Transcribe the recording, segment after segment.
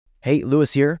Hey,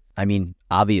 Lewis here. I mean,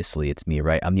 obviously it's me,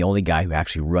 right? I'm the only guy who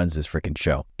actually runs this freaking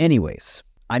show. Anyways,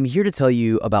 I'm here to tell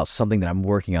you about something that I'm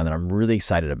working on that I'm really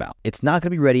excited about. It's not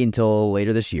going to be ready until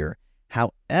later this year.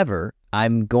 However,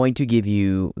 I'm going to give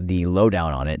you the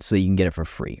lowdown on it so you can get it for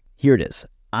free. Here it is.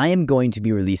 I am going to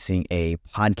be releasing a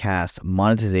podcast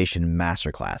monetization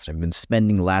masterclass. I've been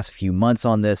spending the last few months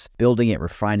on this, building it,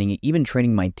 refining it, even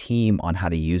training my team on how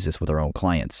to use this with our own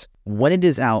clients. When it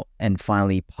is out and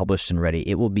finally published and ready,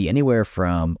 it will be anywhere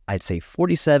from, I'd say,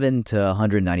 $47 to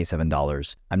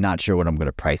 $197. I'm not sure what I'm going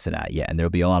to price it at yet, and there'll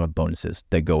be a lot of bonuses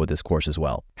that go with this course as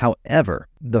well. However,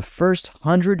 the first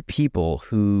 100 people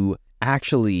who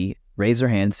actually raise their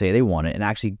hand, say they want it, and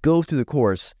actually go through the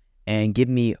course and give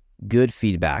me good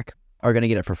feedback are going to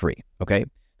get it for free, okay?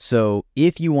 So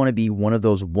if you want to be one of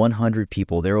those 100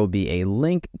 people, there will be a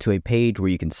link to a page where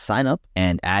you can sign up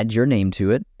and add your name to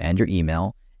it and your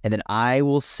email, and then I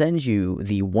will send you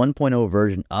the 1.0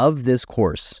 version of this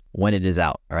course when it is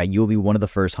out, all right? You'll be one of the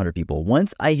first 100 people.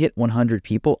 Once I hit 100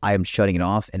 people, I am shutting it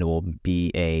off and it will be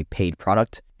a paid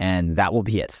product, and that will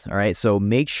be it, all right? So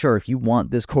make sure if you want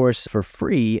this course for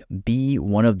free, be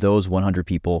one of those 100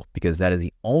 people, because that is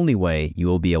the only way you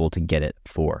will be able to get it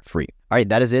for free. All right,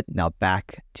 that is it. Now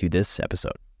back to this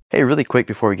episode. Hey, really quick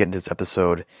before we get into this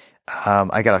episode,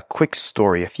 I got a quick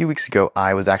story. A few weeks ago,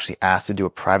 I was actually asked to do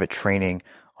a private training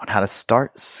on how to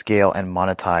start, scale, and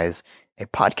monetize a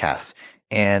podcast.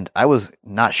 And I was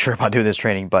not sure about doing this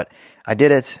training, but I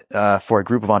did it for a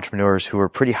group of entrepreneurs who were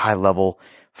pretty high level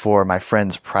for my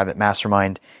friend's private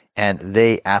mastermind, and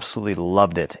they absolutely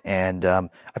loved it. And I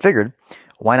figured,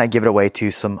 why not give it away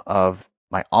to some of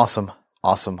my awesome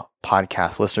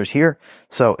podcast listeners here?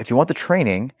 So if you want the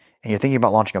training and you're thinking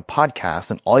about launching a podcast,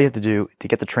 then all you have to do to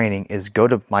get the training is go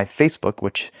to my Facebook,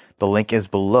 which the link is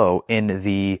below in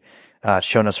the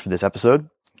show notes for this episode.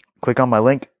 Click on my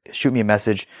link, shoot me a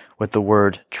message with the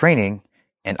word training,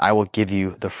 and I will give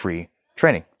you the free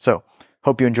training. So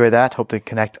hope you enjoy that. Hope to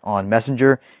connect on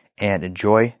Messenger, and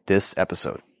enjoy this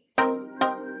episode.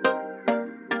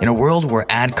 In a world where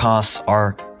ad costs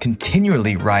are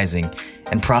continually rising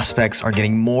and prospects are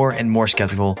getting more and more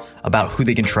skeptical about who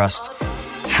they can trust,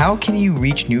 how can you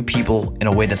reach new people in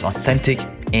a way that's authentic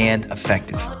and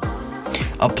effective?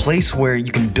 A place where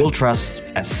you can build trust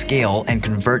at scale and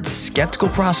convert skeptical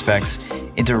prospects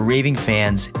into raving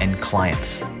fans and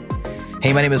clients.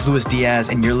 Hey, my name is Luis Diaz,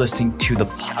 and you're listening to the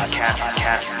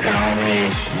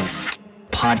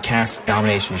Podcast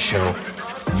Domination Show,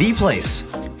 the place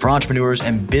for entrepreneurs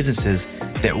and businesses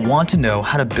that want to know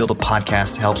how to build a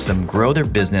podcast that helps them grow their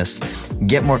business,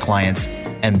 get more clients,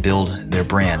 and build their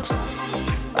brand.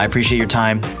 I appreciate your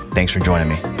time. Thanks for joining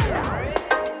me.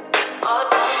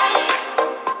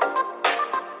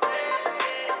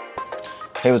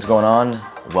 Hey, what's going on?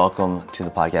 Welcome to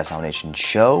the Podcast Domination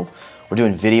Show. We're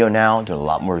doing video now, doing a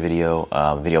lot more video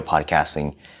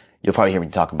podcasting. You'll probably hear me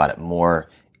talk about it more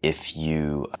if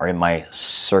you are in my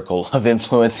circle of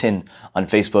influence on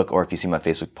Facebook, or if you see my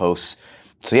Facebook posts.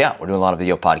 So yeah, we're doing a lot of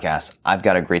video podcasts. I've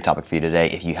got a great topic for you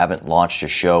today. If you haven't launched your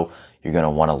show, you're going to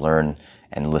want to learn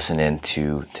and listen in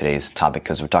to today's topic,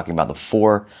 because we're talking about the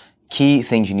 4 key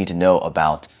things you need to know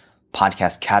about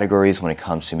podcast categories when it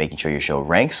comes to making sure your show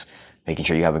ranks, making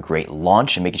sure you have a great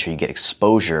launch, and making sure you get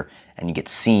exposure and you get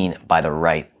seen by the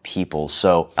right people.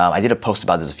 So I did a post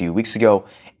about this a few weeks ago,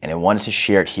 and I wanted to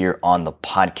share it here on the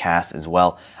podcast as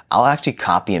well. I'll actually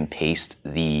copy and paste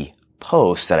the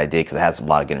post that I did, because it has a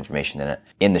lot of good information in it,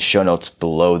 in the show notes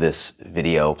below this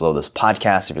video, below this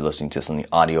podcast, if you're listening to this on the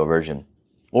audio version.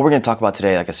 What we're going to talk about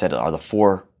today, like I said, are the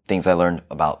 4 things I learned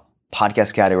about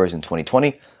podcast categories in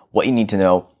 2020, what you need to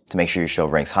know to make sure your show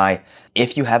ranks high.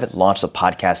 If you haven't launched a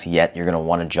podcast yet, you're going to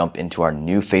want to jump into our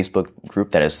new Facebook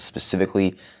group that is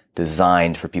specifically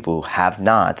designed for people who have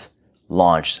not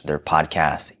launched their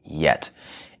podcast yet.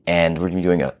 And we're going to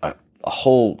be doing a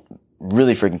whole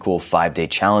really freaking cool 5-day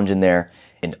challenge in there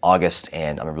in August,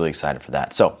 and I'm really excited for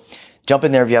that. So jump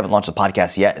in there if you haven't launched a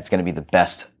podcast yet. It's going to be the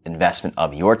best investment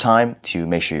of your time to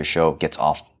make sure your show gets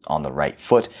off on the right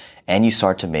foot and you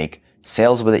start to make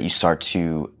sales with it. You start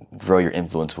to grow your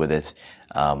influence with it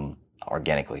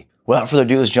organically. Without further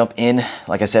ado, let's jump in.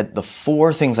 Like I said, the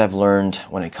 4 things I've learned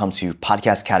when it comes to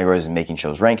podcast categories and making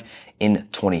shows rank in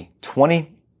 2020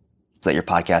 so that your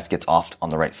podcast gets off on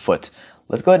the right foot.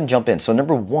 Let's go ahead and jump in. So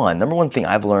number one thing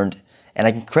I've learned, and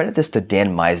I can credit this to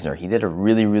Dan Meisner. He did a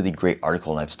really, really great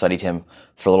article, and I've studied him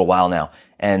for a little while now.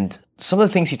 And some of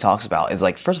the things he talks about is,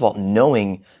 like, first of all,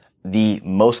 knowing the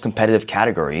most competitive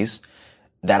categories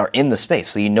that are in the space,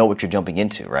 so you know what you're jumping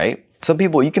into, right? Some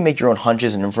people, you can make your own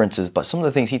hunches and inferences, but some of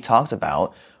the things he talked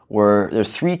about were, there's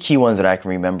 3 key ones that I can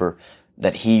remember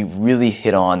that he really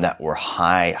hit on that were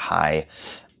highly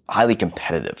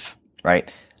competitive,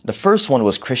 right? The first one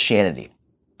was Christianity.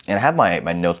 And I have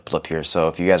my notes pulled up here. So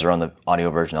if you guys are on the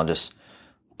audio version, I'll just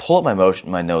pull up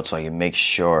my notes so I can make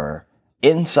sure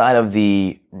inside of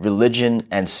the religion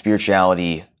and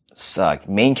spirituality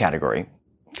main category,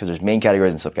 because there's main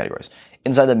categories and subcategories.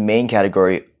 Inside the main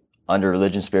category under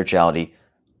religion, spirituality,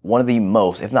 one of the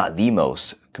most, if not the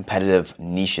most competitive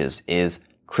niches is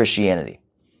Christianity.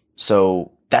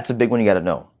 So that's a big one you got to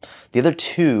know. The other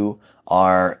two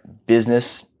are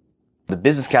business. The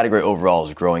business category overall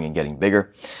is growing and getting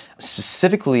bigger,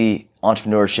 specifically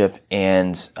entrepreneurship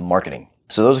and marketing.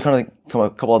 So those are kind of a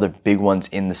couple other big ones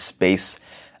in the space.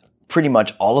 Pretty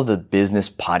much all of the business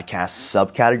podcast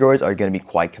subcategories are going to be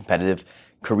quite competitive.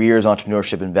 Careers,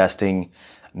 entrepreneurship, investing,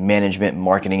 management,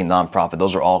 marketing, and nonprofit.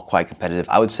 Those are all quite competitive.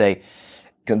 I would say,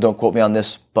 don't quote me on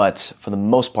this, but for the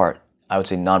most part, I would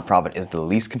say nonprofit is the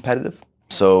least competitive.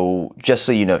 So just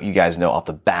so you know, you guys know off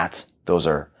the bat, those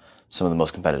are some of the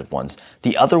most competitive ones.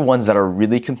 The other ones that are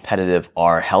really competitive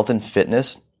are health and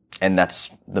fitness, and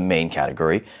that's the main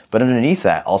category. But underneath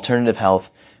that, alternative health,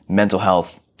 mental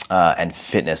health, and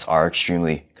fitness are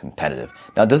extremely competitive.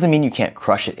 Now, it doesn't mean you can't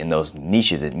crush it in those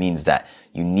niches. It means that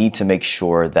you need to make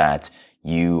sure that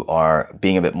you are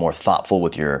being a bit more thoughtful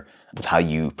with how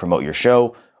you promote your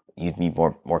show. You'd be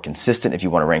more consistent if you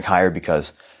want to rank higher,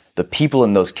 because the people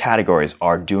in those categories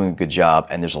are doing a good job,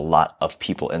 and there's a lot of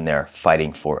people in there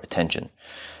fighting for attention.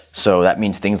 So that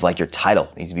means things like your title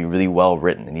needs to be really well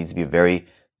written. It needs to be a very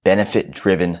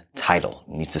benefit-driven title.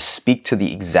 It needs to speak to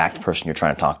the exact person you're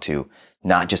trying to talk to,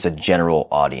 not just a general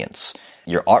audience.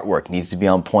 Your artwork needs to be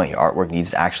on point. Your artwork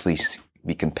needs to actually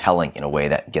be compelling in a way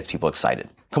that gets people excited.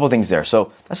 A couple of things there.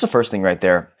 So that's the first thing right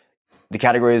there. The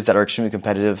categories that are extremely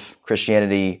competitive,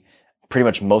 Christianity, pretty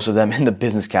much most of them in the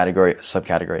business category,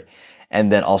 subcategory.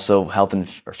 And then also health and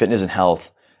fitness and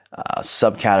health,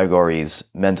 subcategories,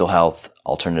 mental health,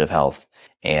 alternative health,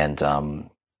 and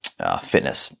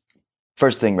fitness.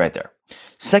 First thing right there.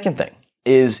 Second thing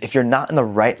is, if you're not in the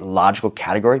right logical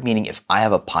category, meaning if I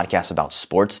have a podcast about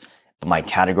sports, but my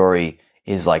category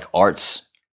is like arts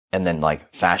and then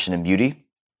like fashion and beauty,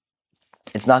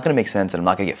 it's not going to make sense, and I'm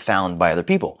not going to get found by other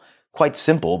people. Quite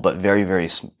simple, but very, very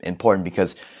important,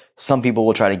 because some people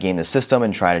will try to game the system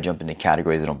and try to jump into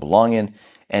categories they don't belong in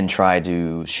and try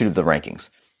to shoot up the rankings.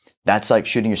 That's like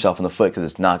shooting yourself in the foot, because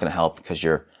it's not going to help, because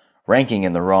you're ranking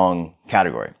in the wrong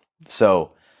category.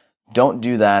 So don't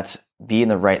do that. Be in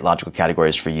the right logical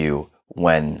categories for you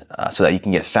so that you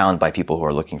can get found by people who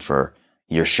are looking for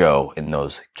your show in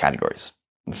those categories.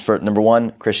 For number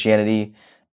one, Christianity,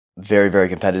 very, very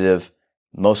competitive.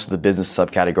 Most of the business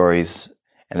subcategories,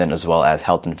 and then as well as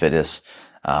health and fitness,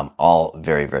 all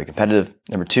very, very competitive.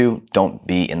 Number two, don't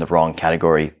be in the wrong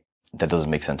category. That doesn't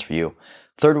make sense for you.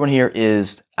 Third one here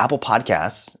is Apple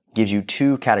Podcasts gives you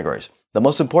two categories. The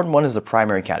most important one is the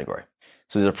primary category.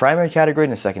 So there's a primary category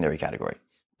and a secondary category.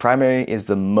 Primary is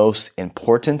the most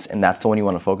important, and that's the one you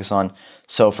want to focus on.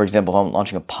 So for example, I'm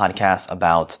launching a podcast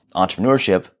about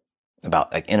entrepreneurship,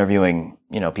 about like interviewing,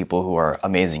 people who are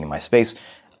amazing in my space.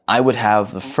 I would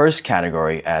have the first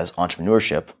category as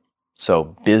entrepreneurship.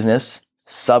 So business,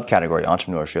 subcategory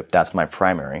entrepreneurship, that's my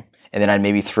primary. And then I'd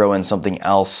maybe throw in something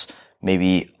else,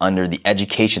 maybe under the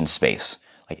education space,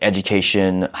 like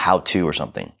education, how to, or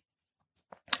something.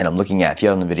 And I'm looking at, if you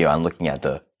have on the video, I'm looking at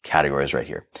the categories right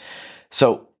here.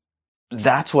 So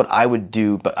that's what I would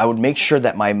do, but I would make sure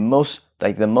that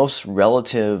the most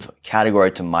relative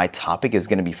category to my topic is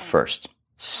going to be first,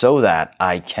 so that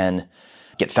I can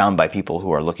get found by people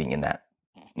who are looking in that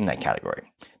category.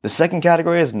 The second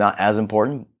category is not as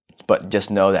important, but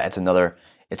just know that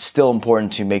it's still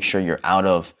important to make sure you're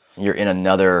in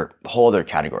another whole other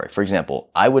category. For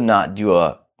example, I would not do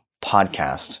a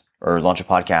podcast or launch a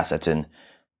podcast that's in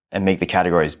and make the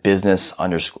categories business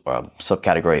under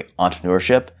subcategory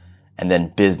entrepreneurship, and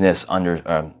then business under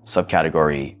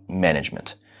subcategory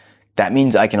management. That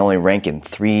means I can only rank in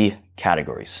 3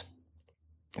 categories,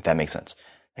 if that makes sense.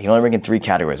 I can only rank in 3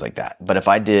 categories like that. But if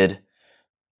I did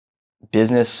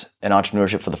business and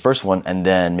entrepreneurship for the first one, and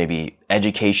then maybe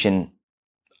education,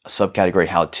 subcategory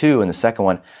how to in the second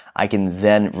one, I can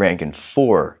then rank in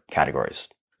 4 categories.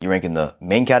 You rank in the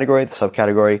main category, the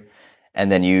subcategory, and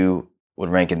then you would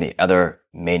rank in the other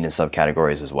main and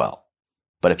subcategories as well.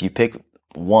 But if you pick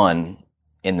one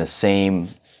in the same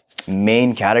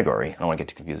main category, I don't want to get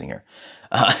too confusing here,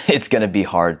 it's going to be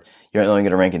hard. You're only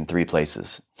going to rank in 3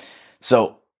 places.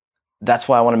 So that's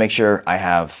why I want to make sure I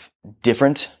have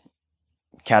different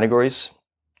categories,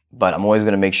 but I'm always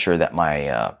going to make sure that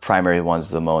my primary one is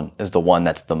the one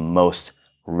that's the most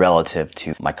relative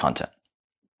to my content.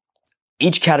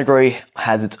 Each category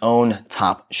has its own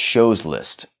top shows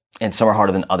list, and some are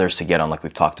harder than others to get on, like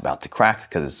we've talked about, to crack,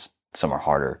 because some are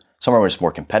harder. Some are just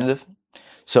more competitive.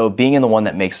 So being in the one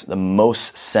that makes the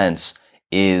most sense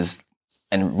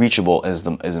and reachable is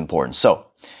important. So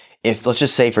if, let's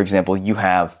just say, for example, you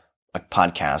have a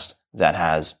podcast that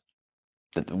has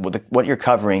what you're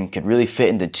covering could really fit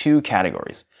into two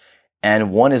categories,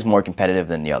 and one is more competitive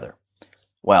than the other.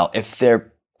 Well, if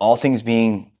they're all things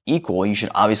being equal, you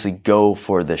should obviously go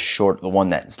for the one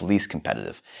that's least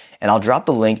competitive. And I'll drop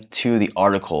the link to the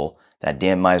article that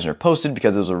Dan Meisner posted,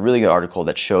 because it was a really good article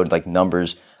that showed like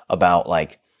numbers about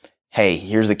like, hey,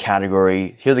 here are the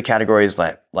categories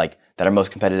that are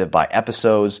most competitive by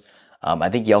episodes. I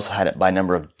think he also had it by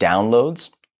number of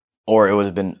downloads, or it would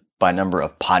have been by number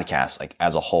of podcasts, like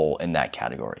as a whole in that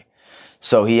category.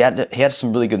 So he had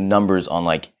some really good numbers on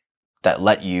like that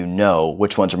let you know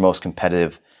which ones are most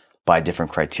competitive by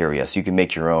different criteria. So you can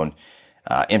make your own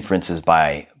inferences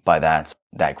by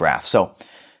that graph. So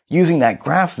using that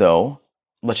graph though,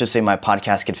 let's just say my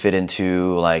podcast could fit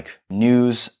into like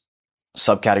news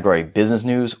subcategory business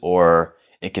news, or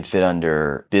it could fit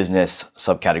under business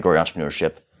subcategory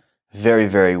entrepreneurship very,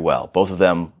 very well. Both of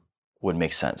them would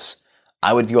make sense.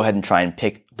 I would go ahead and try and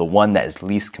pick the one that is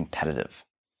least competitive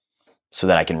so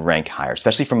that I can rank higher,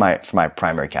 especially for my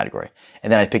primary category.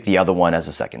 And then I pick the other one as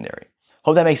a secondary.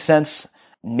 Hope that makes sense.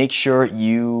 Make sure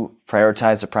you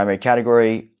prioritize the primary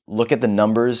category. Look at the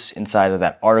numbers inside of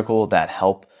that article that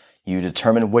help you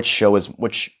determine which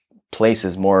place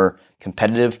is more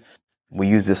competitive. We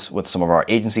use this with some of our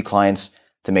agency clients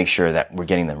to make sure that we're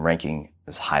getting them ranking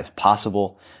as high as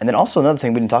possible. And then also another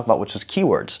thing we didn't talk about, which was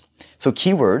keywords. So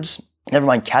keywords, never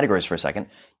mind categories for a second,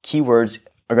 keywords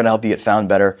are going to help you get found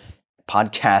better.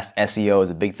 Podcast SEO is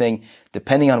a big thing.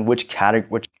 Depending on which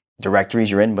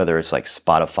directories you're in, whether it's like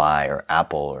Spotify or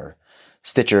Apple or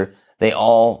Stitcher, they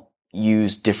all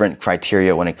use different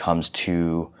criteria when it comes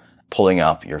to pulling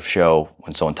up your show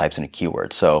when someone types in a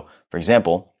keyword. So, for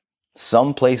example,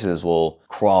 some places will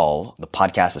crawl the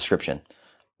podcast description.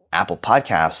 Apple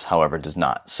Podcasts, however, does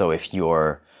not. So if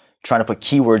you're trying to put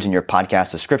keywords in your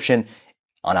podcast description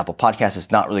on Apple Podcasts,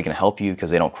 it's not really going to help you because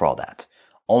they don't crawl that.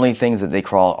 Only things that they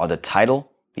crawl are the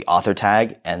title, the author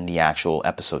tag, and the actual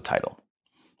episode title.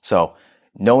 So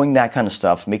knowing that kind of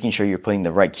stuff, making sure you're putting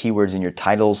the right keywords in your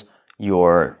titles, in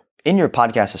your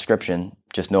podcast description,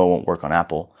 just know it won't work on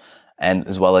Apple, and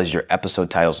as well as your episode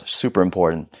titles, super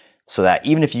important, so that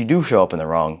even if you do show up in the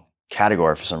wrong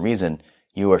category for some reason,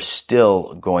 you are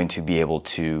still going to be able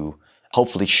to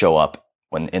hopefully show up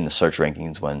when in the search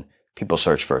rankings when people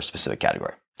search for a specific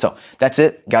category. So that's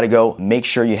it. Got to go. Make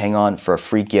sure you hang on for a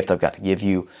free gift I've got to give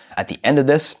you at the end of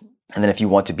this. And then if you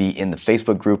want to be in the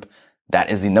Facebook group, that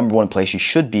is the number one place you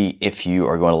should be if you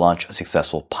are going to launch a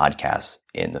successful podcast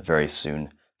in the very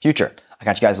soon future. I'll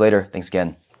catch you guys later. Thanks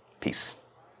again. Peace.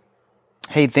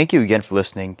 Hey, thank you again for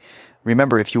listening.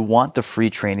 Remember, if you want the free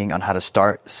training on how to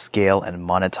start, scale, and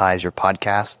monetize your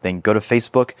podcast, then go to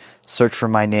Facebook, search for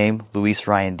my name, Luis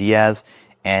Ryan Diaz,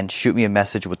 and shoot me a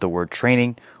message with the word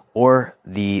training, or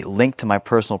the link to my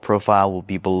personal profile will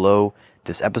be below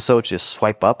this episode. Just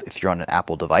swipe up if you're on an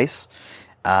Apple device,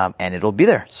 and it'll be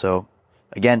there. So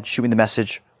again, shoot me the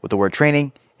message with the word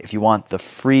training if you want the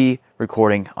free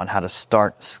recording on how to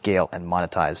start, scale, and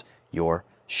monetize your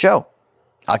show.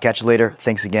 I'll catch you later.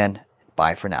 Thanks again.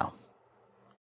 Bye for now.